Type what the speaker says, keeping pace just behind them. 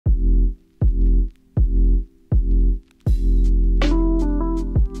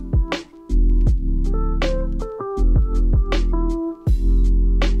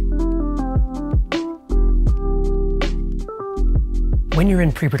you're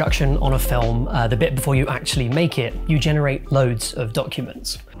in pre-production on a film, the bit before you actually make it, you generate loads of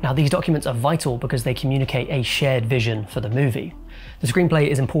documents. Now, these documents are vital because they communicate a shared vision for the movie. The screenplay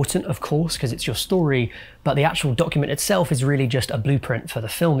is important, of course, because it's your story, but the actual document itself is really just a blueprint for the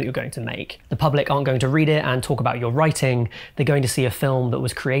film that you're going to make. The public aren't going to read it and talk about your writing, they're going to see a film that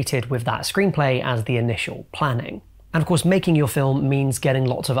was created with that screenplay as the initial planning. And of course, making your film means getting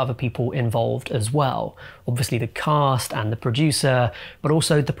lots of other people involved as well. Obviously the cast and the producer, but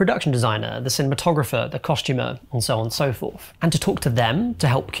also the production designer, the cinematographer, the costumer, and so on and so forth. And to talk to them, to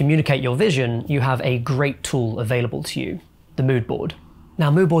help communicate your vision, you have a great tool available to you, the mood board.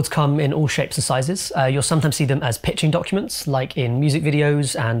 Now, mood boards come in all shapes and sizes. You'll sometimes see them as pitching documents, like in music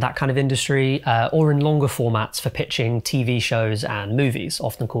videos and that kind of industry, or in longer formats for pitching TV shows and movies,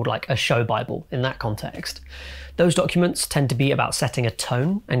 often called like a show bible in that context. Those documents tend to be about setting a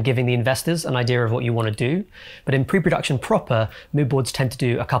tone and giving the investors an idea of what you want to do. But in pre-production proper, mood boards tend to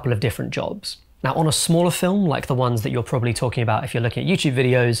do a couple of different jobs. Now, on a smaller film, like the ones that you're probably talking about if you're looking at YouTube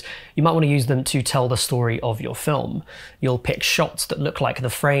videos, you might want to use them to tell the story of your film. You'll pick shots that look like the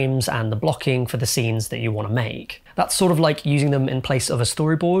frames and the blocking for the scenes that you want to make. That's sort of like using them in place of a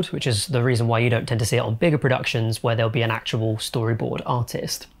storyboard, which is the reason why you don't tend to see it on bigger productions where there'll be an actual storyboard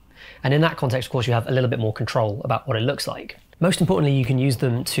artist. And in that context, of course, you have a little bit more control about what it looks like. Most importantly, you can use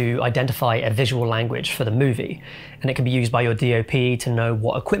them to identify a visual language for the movie, and it can be used by your DOP to know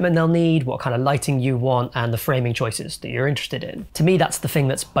what equipment they'll need, what kind of lighting you want, and the framing choices that you're interested in. To me, that's the thing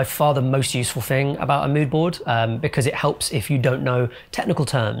that's by far the most useful thing about a mood board, because it helps if you don't know technical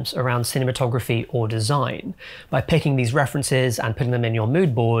terms around cinematography or design. By picking these references and putting them in your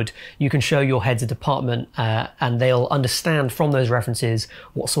mood board, you can show your heads of department, and they'll understand from those references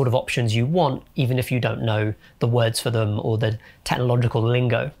what sort of options you want, even if you don't know the words for them or the technological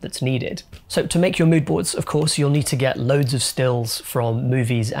lingo that's needed. So to make your mood boards, of course, you'll need to get loads of stills from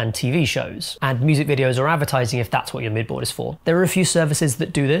movies and TV shows, and music videos or advertising if that's what your mood board is for. There are a few services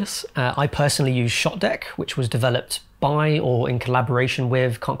that do this. I personally use ShotDeck, which was developed by or in collaboration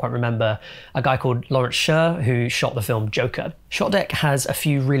with, can't quite remember, a guy called Lawrence Sher who shot the film Joker. ShotDeck has a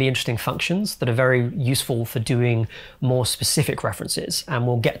few really interesting functions that are very useful for doing more specific references, and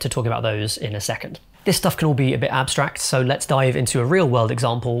we'll get to talk about those in a second. This stuff can all be a bit abstract, so let's dive into a real-world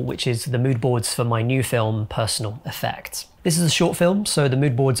example, which is the mood boards for my new film, Personal Effects. This is a short film, so the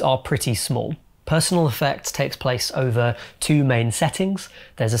mood boards are pretty small. Personal Effects takes place over two main settings.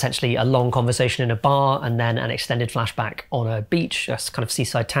 There's essentially a long conversation in a bar and then an extended flashback on a beach, a kind of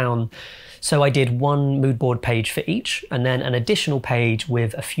seaside town. So I did one mood board page for each, and then an additional page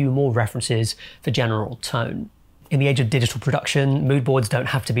with a few more references for general tone. In the age of digital production, mood boards don't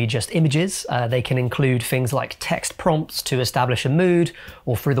have to be just images. They can include things like text prompts to establish a mood,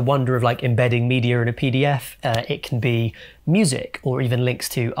 or through the wonder of like embedding media in a PDF, it can be music or even links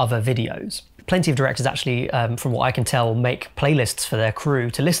to other videos. Plenty of directors actually, from what I can tell, make playlists for their crew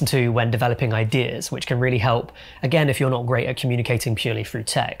to listen to when developing ideas, which can really help, again, if you're not great at communicating purely through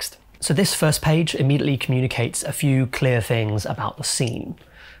text. So this first page immediately communicates a few clear things about the scene.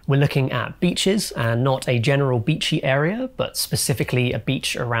 We're looking at beaches, and not a general beachy area, but specifically a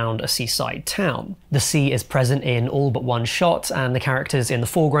beach around a seaside town. The sea is present in all but one shot, and the characters in the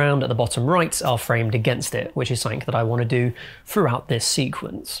foreground at the bottom right are framed against it, which is something that I want to do throughout this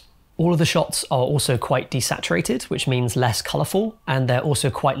sequence. All of the shots are also quite desaturated, which means less colourful, and they're also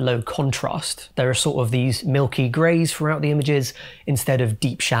quite low contrast. There are sort of these milky greys throughout the images, instead of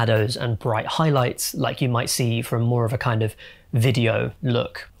deep shadows and bright highlights like you might see from more of a kind of video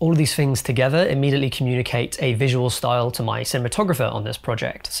look. All of these things together immediately communicate a visual style to my cinematographer on this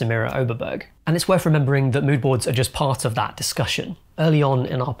project, Samira Oberberg. And it's worth remembering that mood boards are just part of that discussion. Early on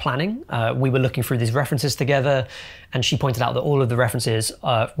in our planning, we were looking through these references together, and she pointed out that all of the references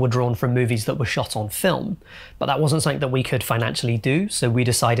were drawn from movies that were shot on film. But that wasn't something that we could financially do, so we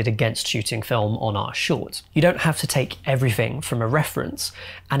decided against shooting film on our short. You don't have to take everything from a reference,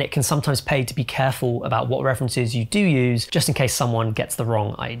 and it can sometimes pay to be careful about what references you do use, just in case someone gets the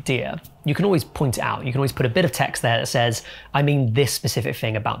wrong idea. You can always point it out. You can always put a bit of text there that says, I mean this specific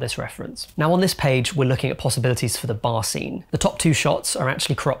thing about this reference. Now on this page, we're looking at possibilities for the bar scene. The top two shots are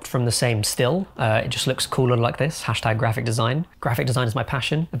actually cropped from the same still. It just looks cooler like this, #graphic design. Graphic design is my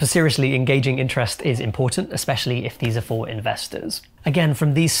passion. But seriously, engaging interest is important, especially if these are for investors. Again,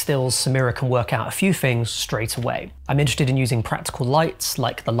 from these stills, Samira can work out a few things straight away. I'm interested in using practical lights,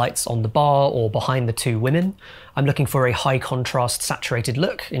 like the lights on the bar or behind the two women. I'm looking for a high contrast, saturated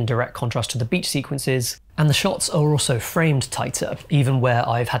look in direct contrast to the beach sequences. And the shots are also framed tighter, even where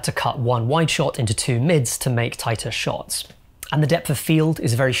I've had to cut one wide shot into two mids to make tighter shots. And the depth of field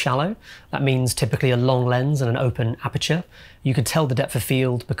is very shallow. That means typically a long lens and an open aperture. You can tell the depth of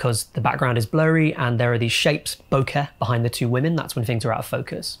field because the background is blurry and there are these shapes, bokeh, behind the two women. That's when things are out of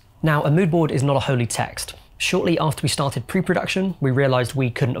focus. Now, a mood board is not a holy text. Shortly after we started pre-production, we realized we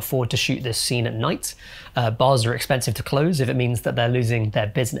couldn't afford to shoot this scene at night. Bars are expensive to close if it means that they're losing their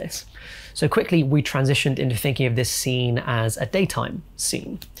business. So quickly we transitioned into thinking of this scene as a daytime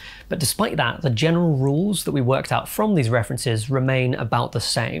scene. But despite that, the general rules that we worked out from these references remain about the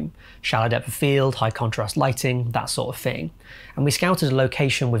same. Shallow depth of field, high contrast lighting, that sort of thing. And we scouted a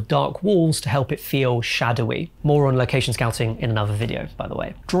location with dark walls to help it feel shadowy. More on location scouting in another video, by the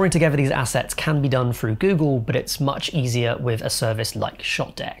way. Drawing together these assets can be done through Google, but it's much easier with a service like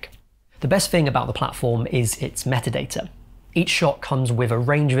ShotDeck. The best thing about the platform is its metadata. Each shot comes with a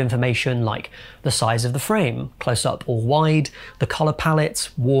range of information like the size of the frame, close up or wide, the color palette,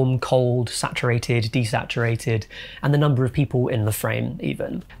 warm, cold, saturated, desaturated, and the number of people in the frame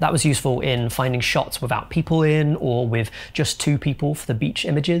even. That was useful in finding shots without people in or with just 2 people for the beach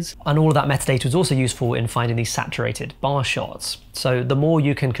images. And all of that metadata was also useful in finding these saturated bar shots. So the more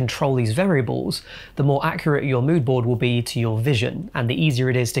you can control these variables, the more accurate your mood board will be to your vision, and the easier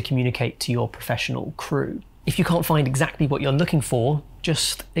it is to communicate to your professional crew. If you can't find exactly what you're looking for,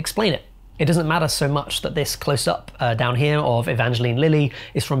 just explain it. It doesn't matter so much that this close-up down here of Evangeline Lilly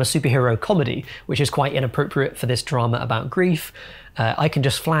is from a superhero comedy, which is quite inappropriate for this drama about grief. I can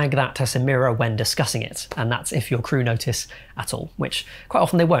just flag that to Samira when discussing it, and that's if your crew notice at all, which quite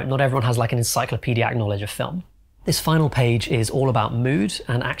often they won't. Not everyone has like an encyclopedic knowledge of film. This final page is all about mood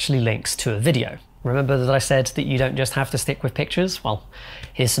and actually links to a video. Remember that I said that you don't just have to stick with pictures? Well,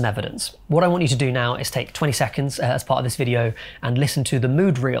 here's some evidence. What I want you to do now is take 20 seconds as part of this video and listen to the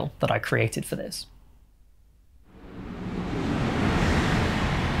mood reel that I created for this.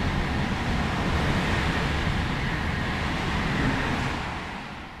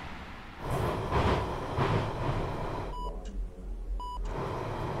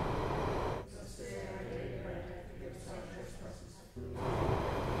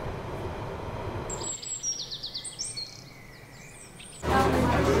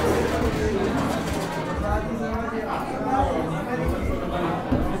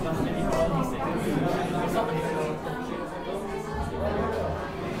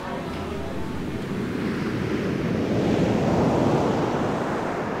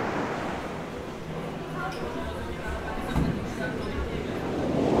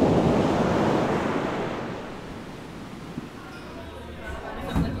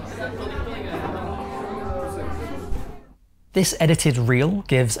 This edited reel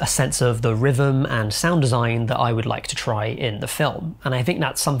gives a sense of the rhythm and sound design that I would like to try in the film, and I think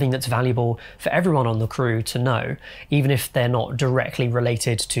that's something that's valuable for everyone on the crew to know, even if they're not directly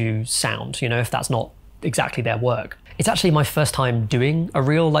related to sound, you know, if that's not exactly their work. It's actually my first time doing a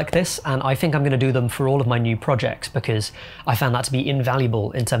reel like this, and I think I'm going to do them for all of my new projects because I found that to be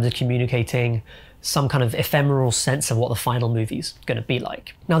invaluable in terms of communicating some kind of ephemeral sense of what the final movie's going to be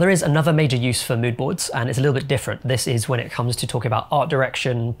like. Now, there is another major use for mood boards, and it's a little bit different. This is when it comes to talking about art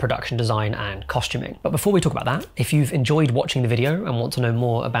direction, production design, and costuming. But before we talk about that, if you've enjoyed watching the video and want to know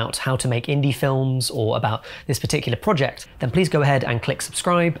more about how to make indie films or about this particular project, then please go ahead and click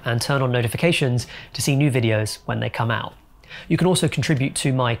subscribe and turn on notifications to see new videos when they come out. You can also contribute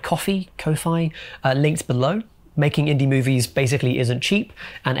to my Ko-fi linked below. Making indie movies basically isn't cheap,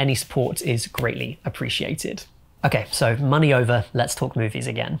 and any support is greatly appreciated. Okay, so money over, let's talk movies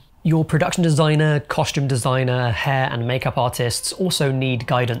again. Your production designer, costume designer, hair and makeup artists also need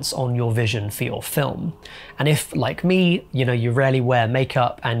guidance on your vision for your film. And if, like me, you know, you rarely wear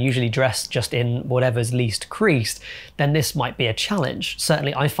makeup and usually dress just in whatever's least creased, then this might be a challenge.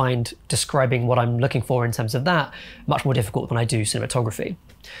 Certainly I find describing what I'm looking for in terms of that much more difficult when I do cinematography.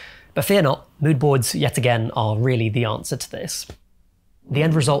 But fear not, mood boards, yet again, are really the answer to this. The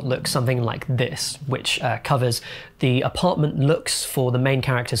end result looks something like this, which covers the apartment looks for the main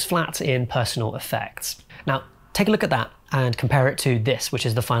character's flat in personal effects. Now, take a look at that and compare it to this, which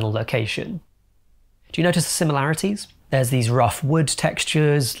is the final location. Do you notice the similarities? There's these rough wood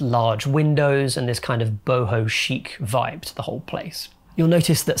textures, large windows, and this kind of boho chic vibe to the whole place. You'll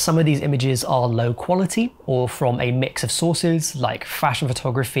notice that some of these images are low quality or from a mix of sources like fashion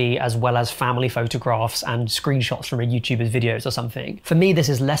photography as well as family photographs and screenshots from a YouTuber's videos or something. For me, this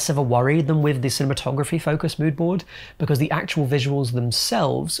is less of a worry than with the cinematography focused mood board because the actual visuals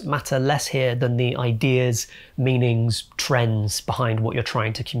themselves matter less here than the ideas, meanings, trends behind what you're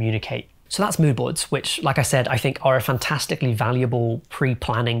trying to communicate. So that's Moodboards, which, like I said, I think are a fantastically valuable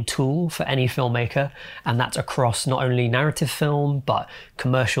pre-planning tool for any filmmaker, and that's across not only narrative film, but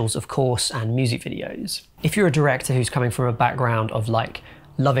commercials, of course, and music videos. If you're a director who's coming from a background of like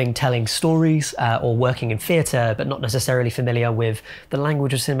loving telling stories or working in theatre, but not necessarily familiar with the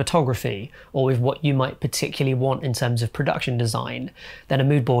language of cinematography or with what you might particularly want in terms of production design, then a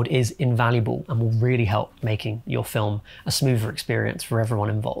mood board is invaluable and will really help making your film a smoother experience for everyone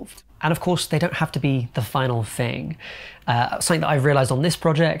involved. And of course, they don't have to be the final thing. Something that I've realized on this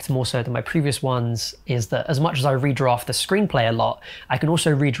project, more so than my previous ones, is that as much as I redraft the screenplay a lot, I can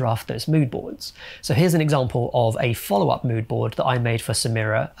also redraft those mood boards. So here's an example of a follow-up mood board that I made for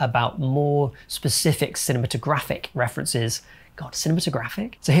Samira about more specific cinematographic references. God,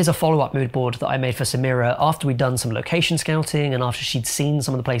 cinematographic? So here's a follow-up mood board that I made for Samira after we'd done some location scouting and after she'd seen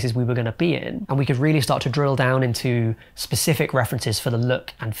some of the places we were going to be in. And we could really start to drill down into specific references for the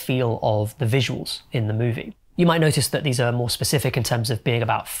look and feel of the visuals in the movie. You might notice that these are more specific in terms of being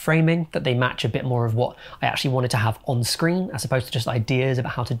about framing, that they match a bit more of what I actually wanted to have on screen as opposed to just ideas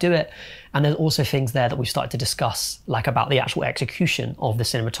about how to do it. And there's also things there that we've started to discuss, like about the actual execution of the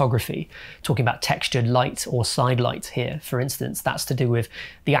cinematography, talking about textured light or side lights here, for instance. That's to do with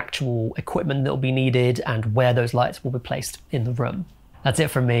the actual equipment that will be needed and where those lights will be placed in the room. That's it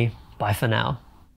from me. Bye for now.